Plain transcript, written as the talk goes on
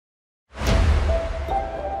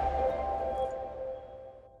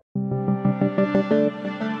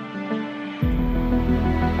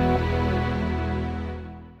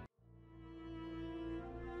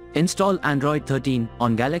Install Android 13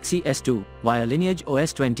 on Galaxy S2 via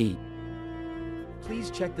LineageOS 20.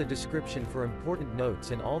 Please check the description for important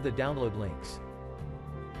notes and all the download links.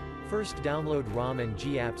 First download ROM and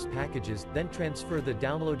GApps packages, then transfer the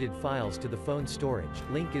downloaded files to the phone storage.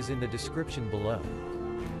 Link is in the description below.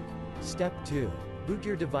 Step 2. Boot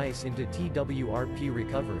your device into TWRP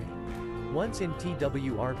recovery. Once in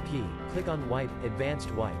TWRP, click on Wipe,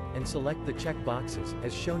 Advanced Wipe, and select the check boxes,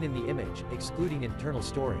 as shown in the image, excluding internal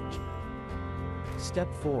storage. Step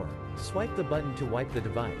 4. Swipe the button to wipe the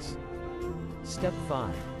device. Step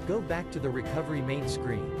 5. Go back to the recovery main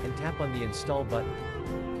screen, and tap on the Install button.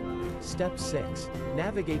 Step 6.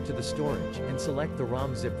 Navigate to the storage, and select the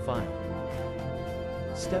ROM zip file.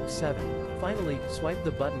 Step 7. Finally, swipe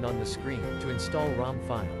the button on the screen to install ROM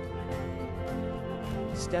file.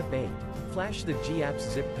 Step 8. Flash the GApps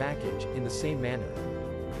zip package, in the same manner.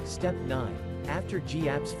 Step 9. After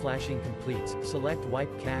GApps flashing completes, select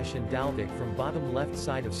Wipe Cache and Dalvik from bottom left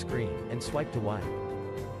side of screen, and swipe to wipe.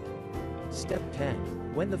 Step 10.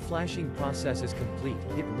 When the flashing process is complete,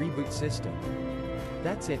 hit Reboot System.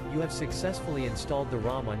 That's it, you have successfully installed the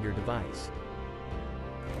ROM on your device.